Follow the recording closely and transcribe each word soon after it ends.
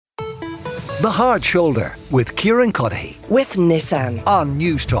The Hard Shoulder with Kieran Cuddihy with Nissan on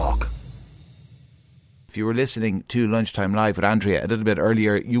News Talk. If you were listening to Lunchtime Live with Andrea a little bit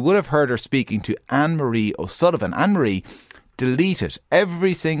earlier, you would have heard her speaking to Anne-Marie O'Sullivan. Anne-Marie deleted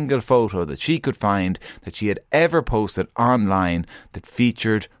every single photo that she could find that she had ever posted online that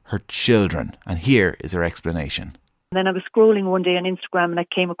featured her children. And here is her explanation. Then I was scrolling one day on Instagram and I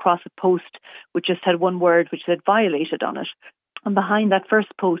came across a post which just had one word which said violated on it. And behind that first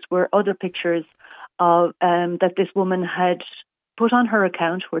post were other pictures of that this woman had put on her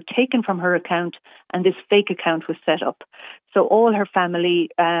account, were taken from her account, and this fake account was set up. So all her family,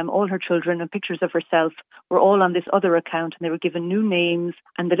 all her children and pictures of herself were all on this other account, and they were given new names,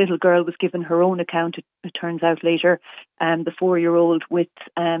 and the little girl was given her own account, it turns out later, the 4-year-old, with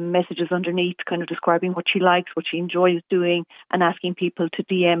messages underneath kind of describing what she likes, what she enjoys doing, and asking people to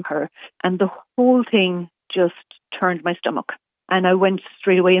DM her. And the whole thing just turned my stomach. And I went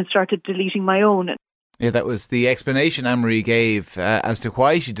straight away and started deleting my own. Yeah, that was the explanation Anne-Marie gave as to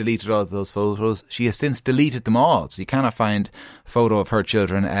why she deleted all of those photos. She has since deleted them all, so you cannot find a photo of her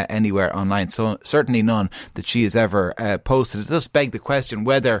children anywhere online, so certainly none that she has ever posted. It does beg the question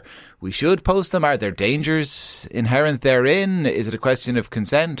whether we should post them. Are there dangers inherent therein? Is it a question of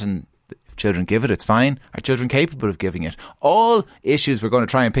consent? And if children give it, it's fine. Are children capable of giving it? All issues we're going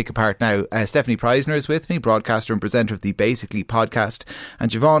to try and pick apart now. Stefanie Preissner is with me, broadcaster and presenter of the Basically podcast, and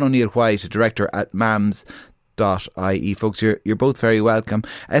Siobhan O'Neill-White, director at mams.ie. Folks, you're both very welcome.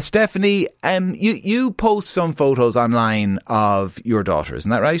 Stefanie, you post some photos online of your daughter,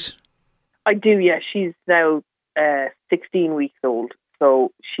 isn't that right? I do, yeah. She's now 16 weeks old,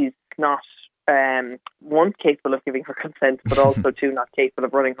 so she's not one, capable of giving her consent, but also two, not capable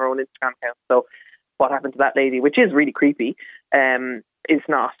of running her own Instagram account. So what happened to that lady, which is really creepy, is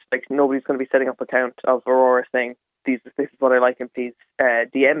not, like, nobody's going to be setting up an account of Aurora saying, this is what I like and please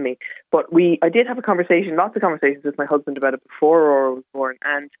DM me. But I did have lots of conversations with my husband about it before Aurora was born,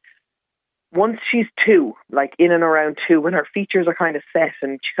 and once she's 2, like in and around 2, when her features are kind of set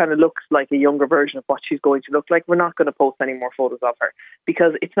and she kind of looks like a younger version of what she's going to look like, we're not going to post any more photos of her.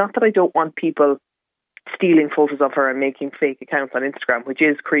 Because it's not that I don't want people stealing photos of her and making fake accounts on Instagram, which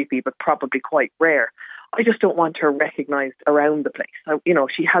is creepy but probably quite rare. I just don't want her recognised around the place.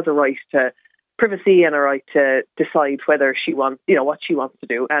 She has a right to privacy and a right to decide whether she wants, what she wants to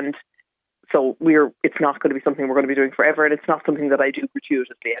do. And so it's not going to be something we're going to be doing forever, and it's not something that I do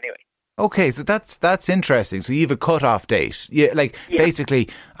gratuitously anyway. Okay, so that's interesting. So you have a cut-off date. Basically,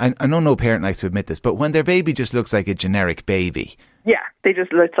 I know no parent likes to admit this, but when their baby just looks like a generic baby. Yeah,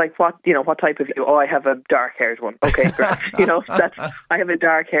 it's like, what type of you? Oh, I have a dark-haired one. Okay, great. I have a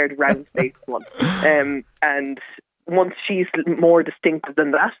dark-haired, round-faced one. And once she's more distinctive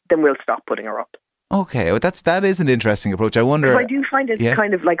than that, then we'll stop putting her up. Okay, well, that is an interesting approach. I wonder. I do find it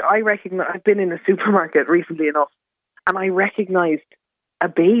kind of like, I've been in a supermarket recently enough, and I recognised a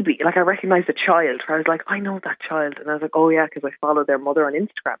baby, like I recognised a child, where I was like, I know that child. And I was like, oh yeah, because I follow their mother on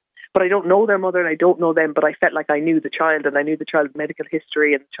Instagram. But I don't know their mother and I don't know them, but I felt like I knew the child and I knew the child's medical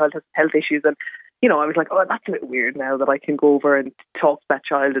history and the child has health issues. And, I was like, oh, that's a bit weird now that I can go over and talk to that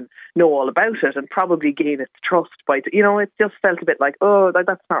child and know all about it and probably gain its trust by, it just felt a bit like, oh,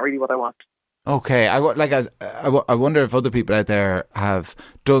 that's not really what I want. Okay, I wonder if other people out there have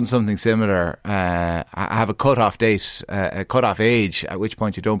done something similar, have a cut-off date, a cut-off age, at which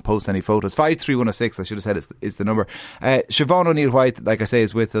point you don't post any photos. 53106, I should have said, is the number. Siobhan O'Neill-White, like I say,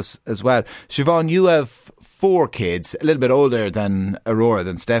 is with us as well. Siobhan, you have 4 kids, a little bit older than Aurora,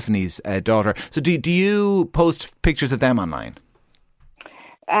 than Stefanie's daughter. So do you post pictures of them online?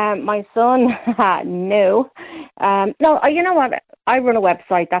 My son, no. No, you know what? I run a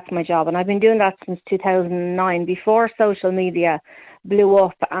website, that's my job, and I've been doing that since 2009, before social media blew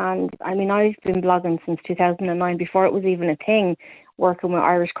up. And I've been blogging since 2009, before it was even a thing, working with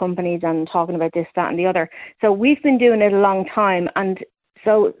Irish companies and talking about this, that and the other. So we've been doing it a long time. And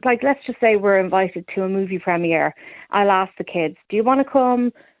so, let's just say we're invited to a movie premiere. I'll ask the kids, do you want to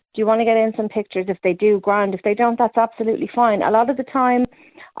come? Do you want to get in some pictures? If they do, grand. If they don't, that's absolutely fine. A lot of the time,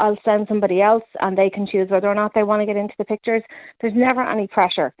 I'll send somebody else and they can choose whether or not they want to get into the pictures. There's never any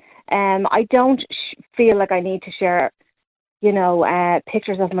pressure. I don't feel like I need to share,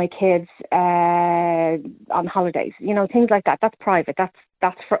 pictures of my kids on holidays. Things like that. That's private.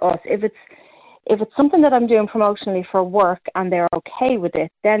 That's for us. If it's something that I'm doing promotionally for work and they're okay with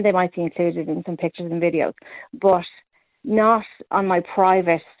it, then they might be included in some pictures and videos. But not on my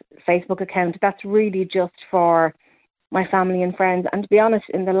private Facebook account. That's really just for my family and friends. And to be honest,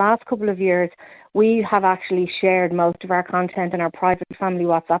 in the last couple of years, we have actually shared most of our content in our private family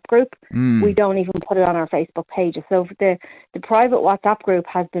WhatsApp group. We don't even put it on our Facebook pages. So the private WhatsApp group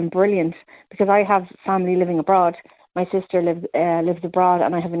has been brilliant because I have family living abroad. My sister lives abroad,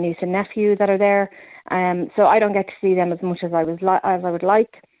 and I have a niece and nephew that are there. So I don't get to see them as much as I would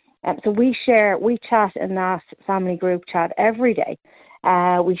like. So we chat in that family group chat every day.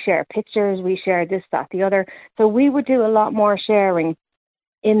 We share pictures, we share this, that, the other. So we would do a lot more sharing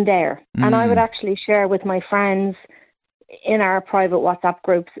in there. And I would actually share with my friends in our private WhatsApp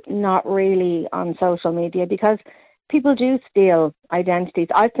groups, not really on social media, because people do steal identities.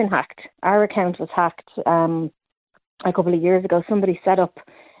 I've been hacked. Our account was hacked a couple of years ago. Somebody set up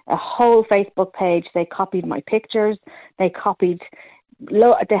a whole Facebook page. They copied my pictures. They put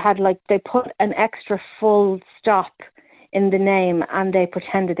an extra full stop in the name, and they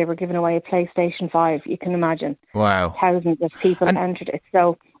pretended they were giving away a PlayStation 5. You can imagine. Wow. Thousands of people entered it.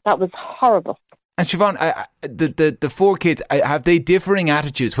 So that was horrible. And Siobhan, the four kids, have they differing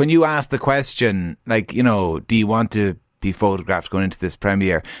attitudes? When you ask the question, like, you know, do you want to be photographed going into this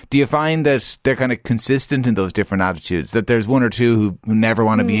premiere? Do you find that they're kind of consistent in those different attitudes? That there's one or two who never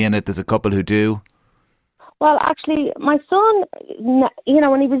want to be in it, there's a couple who do? Well, actually, my son, you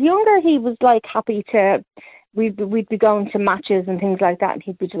know, when he was younger, he was like happy to... We'd be going to matches and things like that, and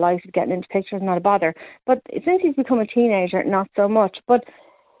he'd be delighted getting into pictures, not a bother. But since he's become a teenager, not so much. But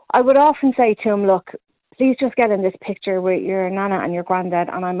I would often say to him, look, please just get in this picture with your nana and your granddad,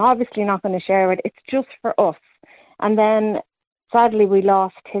 and I'm obviously not going to share it. It's just for us. And then, sadly, we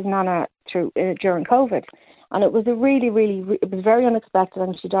lost his nana during COVID, and it was it was very unexpected,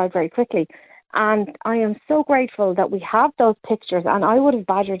 and she died very quickly. And I am so grateful that we have those pictures, and I would have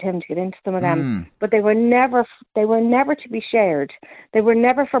badgered him to get into some of them, but they were never to be shared. They were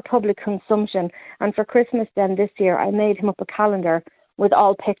never for public consumption. And for Christmas then this year, I made him up a calendar with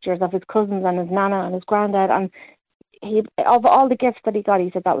all pictures of his cousins and his nana and his granddad. And of all the gifts that he got, he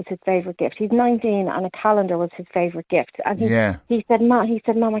said that was his favourite gift. He's 19 and a calendar was his favourite gift. And he said,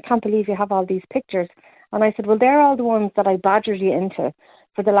 Mom, I can't believe you have all these pictures. And I said, well, they're all the ones that I badgered you into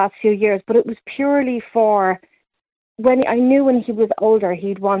for the last few years, but it was purely for when I knew when he was older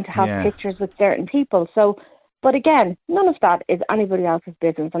he'd want to have pictures with certain people. So, but again, none of that is anybody else's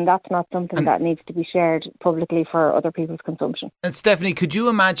business, and that's not something that needs to be shared publicly for other people's consumption. And Stefanie, could you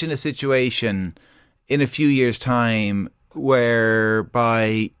imagine a situation in a few years' time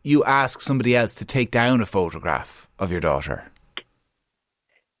whereby you ask somebody else to take down a photograph of your daughter?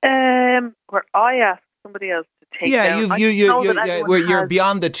 Where I ask somebody else to take down. You're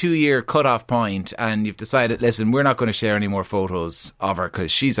beyond the 2-year cutoff point, and you've decided, listen, we're not going to share any more photos of her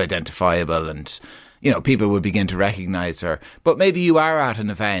because she's identifiable, and you know people will begin to recognise her. But maybe you are at an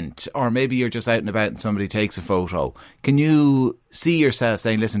event, or maybe you're just out and about, and somebody takes a photo. Can you see yourself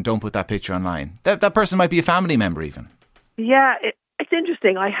saying, listen, don't put that picture online? That person might be a family member, even. Yeah, it's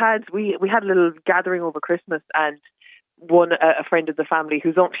interesting. We had a little gathering over Christmas, and a friend of the family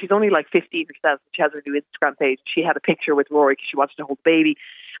she's only like 15 herself. She has her new Instagram page. She had a picture with Rory because she wanted to hold the baby,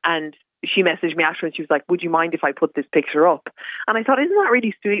 and she messaged me after and she was like, would you mind if I put this picture up? And I thought, isn't that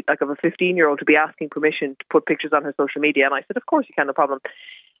really sweet, like of a 15-year-old to be asking permission to put pictures on her social media? And I said, of course you can, no problem.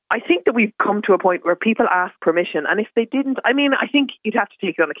 I think that we've come to a point where people ask permission, and if they didn't, I think you'd have to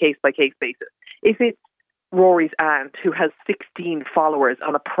take it on a case-by-case basis. If it's Rory's aunt who has 16 followers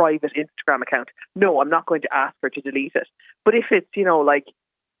on a private Instagram account, no, I'm not going to ask her to delete it. But if it's,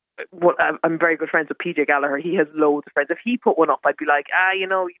 I'm very good friends with PJ Gallagher, he has loads of friends. If he put one up, I'd be like, you've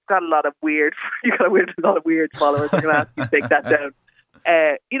got a lot of weird followers. I'm going to ask you to take that down.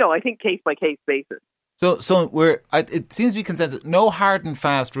 I think case by case basis. So it seems to be consensus. No hard and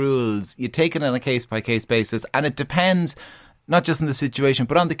fast rules. You take it on a case by case basis, and it depends not just on the situation,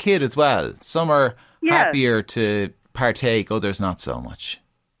 but on the kid as well. Some are happier to partake, others not so much.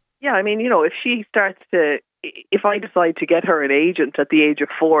 Yeah, if I decide to get her an agent at the age of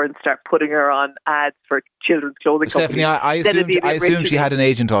 4 and start putting her on ads for children's clothing companies... Stefanie, I assumed she had an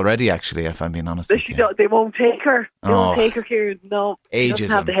agent already, actually, if I'm being honest with you. They won't take her. They won't take her, Kieran. No. Ageism. She doesn't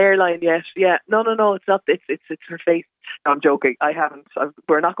have the hairline yet. Yeah. No, it's not. It's her face. No, I'm joking. I haven't.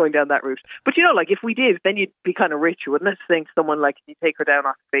 We're not going down that route. But, if we did, then you'd be kind of rich. You wouldn't have to think someone like, you take her down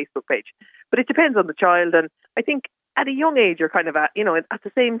off the Facebook page. But it depends on the child. And I think at a young age, you're kind of at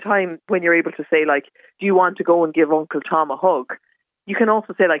the same time when you're able to say, like, do you want to go and give Uncle Tom a hug? You can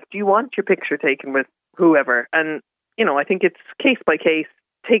also say, like, do you want your picture taken with whoever? And, I think it's case by case.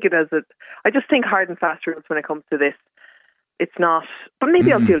 Take it as I just think hard and fast rules when it comes to this. it's not. But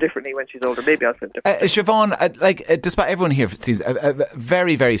maybe I'll feel differently when she's older. Maybe I'll feel differently. Siobhan, despite everyone here, it seems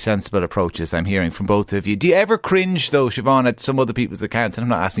very, very sensible approaches I'm hearing from both of you. Do you ever cringe, though, Siobhan, at some other people's accounts? And I'm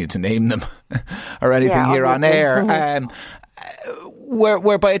not asking you to name them or anything here on air.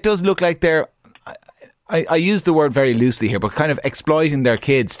 Whereby it does look like they're, I use the word very loosely here, but kind of exploiting their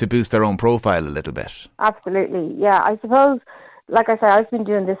kids to boost their own profile a little bit. Absolutely, yeah. I suppose, like I said, I've been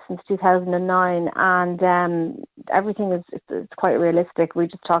doing this since 2009, and everything is it's quite realistic. We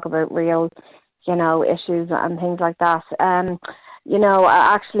just talk about real, issues and things like that.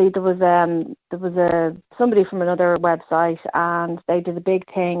 Actually, there was somebody from another website, and they did a big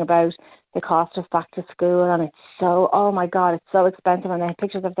thing about the cost of back to school, and it's so, oh my God, it's so expensive, and they had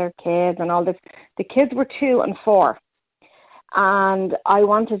pictures of their kids and all this. The kids were 2 and 4, and I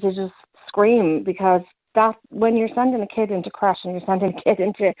wanted to just scream, because that when you're sending a kid into crash and you're sending a kid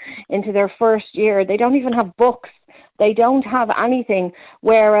into their first year, they don't even have books. They don't have anything,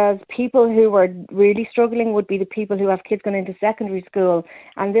 whereas people who are really struggling would be the people who have kids going into secondary school.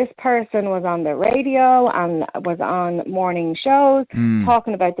 And this person was on the radio and was on morning shows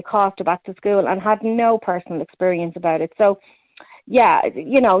talking about the cost of back to school and had no personal experience about it. So, yeah,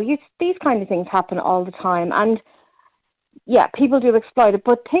 these kind of things happen all the time. And yeah, people do exploit it,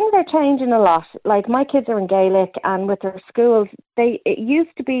 but things are changing a lot. Like, my kids are in Gaelic, and with their schools, it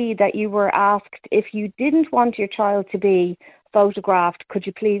used to be that you were asked, if you didn't want your child to be photographed, could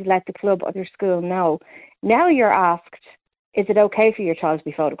you please let the club or their school know? Now you're asked, is it okay for your child to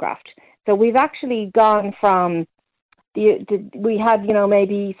be photographed? So we've actually gone from we had,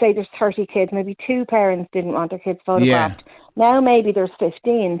 maybe, say there's 30 kids, maybe 2 parents didn't want their kids photographed. Yeah. Now maybe there's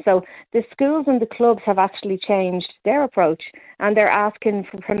 15. So the schools and the clubs have actually changed their approach, and they're asking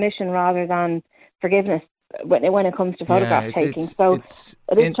for permission rather than forgiveness when it comes to photograph taking.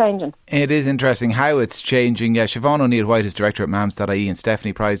 It is changing. It is interesting how it's changing. Yeah, Siobhan O'Neill-White is director at mams.ie, and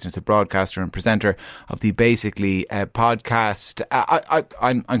Stefanie Preissner is the broadcaster and presenter of the Basically podcast.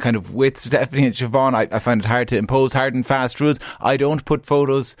 I'm kind of with Stefanie and Siobhan. I find it hard to impose hard and fast rules. I don't put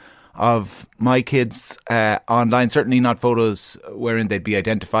photos of my kids online, certainly not photos wherein they'd be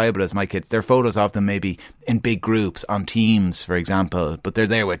identifiable as my kids. They're photos of them maybe in big groups on teams, for example, but they're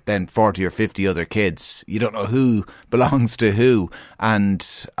there with then 40 or 50 other kids. You don't know who belongs to who, and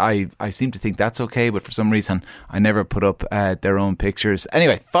I seem to think that's okay, but for some reason I never put up their own pictures.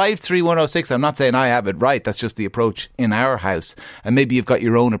 Anyway, 53106, I'm not saying I have it right, that's just the approach in our house, and maybe you've got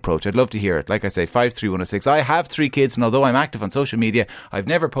your own approach. I'd love to hear it. Like I say, 53106. I have 3 kids, and although I'm active on social media, I've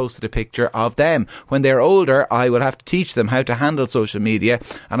never posted a picture of them. When they're older, I will have to teach them how to handle social media,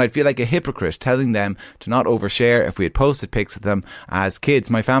 and I'd feel like a hypocrite telling them to not overshare if we had posted pics of them as kids.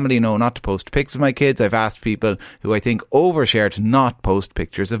 My family know not to post pics of my kids. I've asked people who I think overshare to not post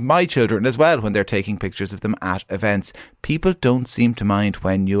pictures of my children as well when they're taking pictures of them at events. People don't seem to mind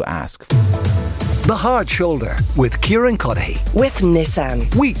when you ask. The Hard Shoulder with Kieran Cuddihy. With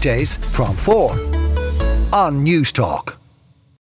Nissan. Weekdays from 4 on News Talk.